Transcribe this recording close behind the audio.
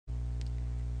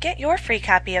Get your free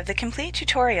copy of the complete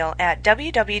tutorial at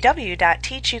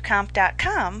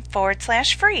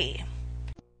www.teachucomp.com/free.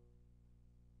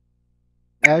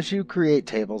 As you create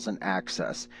tables in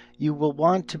Access, you will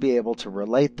want to be able to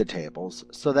relate the tables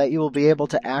so that you will be able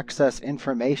to access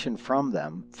information from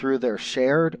them through their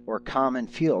shared or common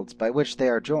fields by which they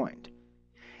are joined.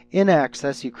 In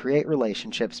Access, you create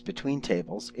relationships between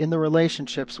tables in the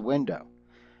Relationships window.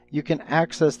 You can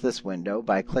access this window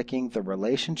by clicking the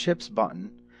Relationships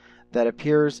button that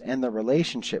appears in the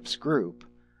Relationships group,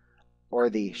 or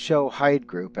the Show Hide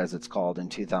group as it's called in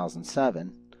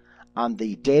 2007, on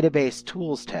the Database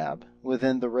Tools tab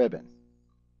within the ribbon.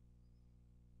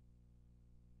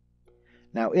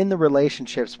 Now in the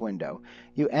Relationships window,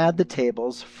 you add the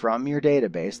tables from your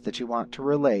database that you want to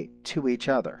relate to each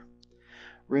other.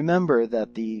 Remember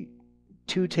that the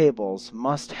two tables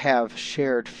must have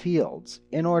shared fields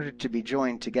in order to be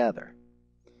joined together.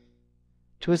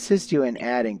 To assist you in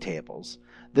adding tables,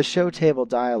 the Show Table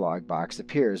dialog box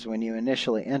appears when you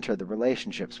initially enter the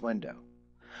Relationships window.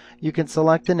 You can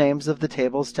select the names of the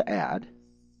tables to add,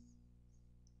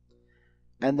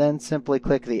 and then simply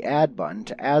click the Add button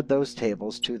to add those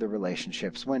tables to the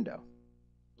Relationships window.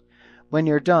 When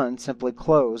you're done, simply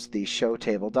close the Show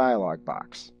Table dialog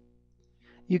box.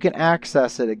 You can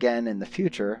access it again in the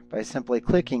future by simply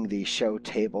clicking the Show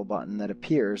Table button that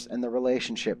appears in the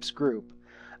Relationships group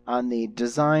on the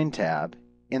Design tab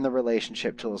in the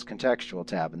Relationship Tools Contextual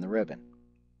tab in the ribbon.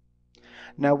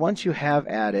 Now once you have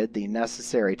added the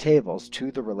necessary tables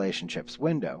to the Relationships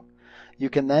window,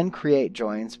 you can then create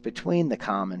joins between the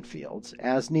common fields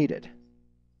as needed.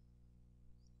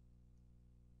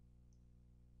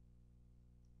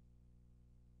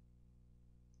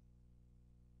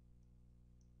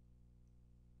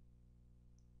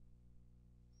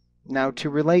 Now to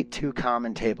relate two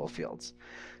common table fields,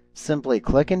 simply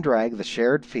click and drag the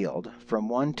shared field from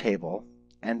one table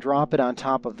and drop it on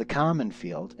top of the common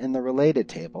field in the related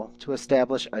table to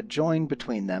establish a join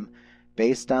between them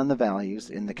based on the values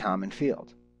in the common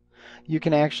field. You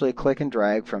can actually click and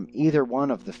drag from either one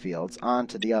of the fields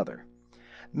onto the other.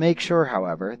 Make sure,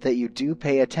 however, that you do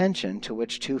pay attention to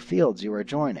which two fields you are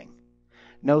joining.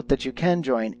 Note that you can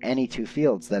join any two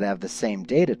fields that have the same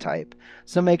data type,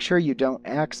 so make sure you don't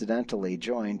accidentally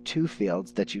join two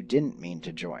fields that you didn't mean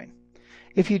to join.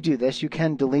 If you do this, you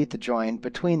can delete the join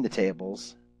between the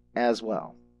tables as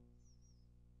well.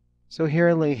 So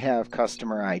here we have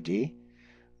Customer ID,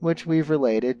 which we've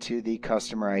related to the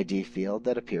Customer ID field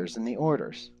that appears in the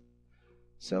orders.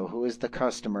 So who is the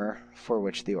customer for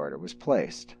which the order was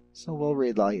placed? So we'll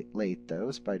relate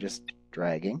those by just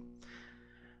dragging.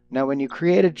 Now when you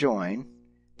create a join,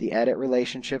 the Edit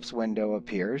Relationships window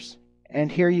appears, and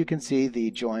here you can see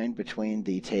the join between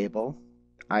the table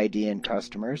ID in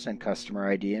customers and customer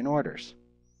ID in orders.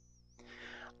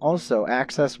 Also,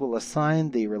 Access will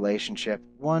assign the relationship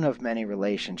one of many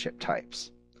relationship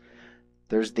types.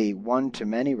 There's the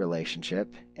one-to-many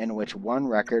relationship, in which one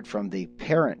record from the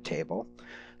parent table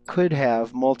could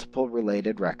have multiple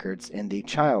related records in the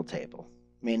child table,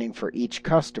 meaning for each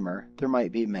customer there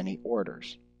might be many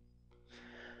orders.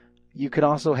 You could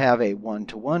also have a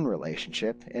one-to-one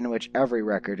relationship in which every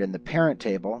record in the parent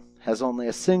table has only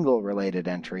a single related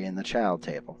entry in the child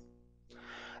table.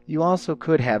 You also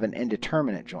could have an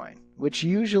indeterminate join, which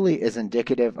usually is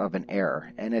indicative of an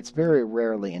error, and it's very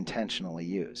rarely intentionally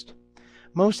used.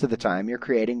 Most of the time you're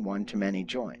creating one-to-many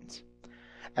joins.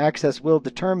 Access will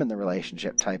determine the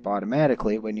relationship type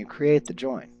automatically when you create the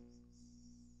join.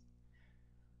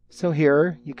 So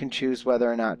here you can choose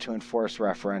whether or not to enforce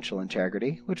referential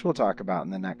integrity, which we'll talk about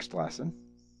in the next lesson.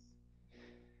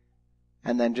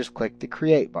 And then just click the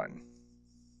Create button.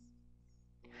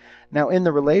 Now in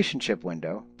the Relationship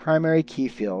window, primary key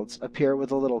fields appear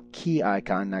with a little key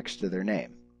icon next to their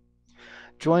name.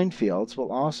 Join fields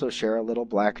will also share a little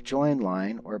black join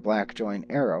line or black join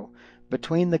arrow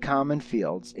between the common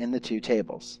fields in the two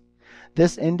tables.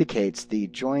 This indicates the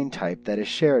join type that is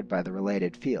shared by the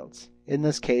related fields, in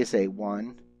this case a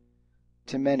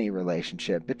one-to-many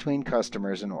relationship between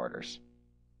customers and orders.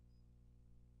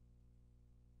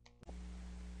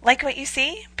 Like what you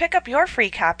see? Pick up your free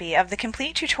copy of the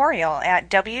complete tutorial at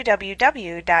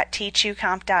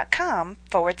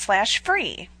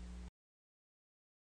www.teachucomp.com/free.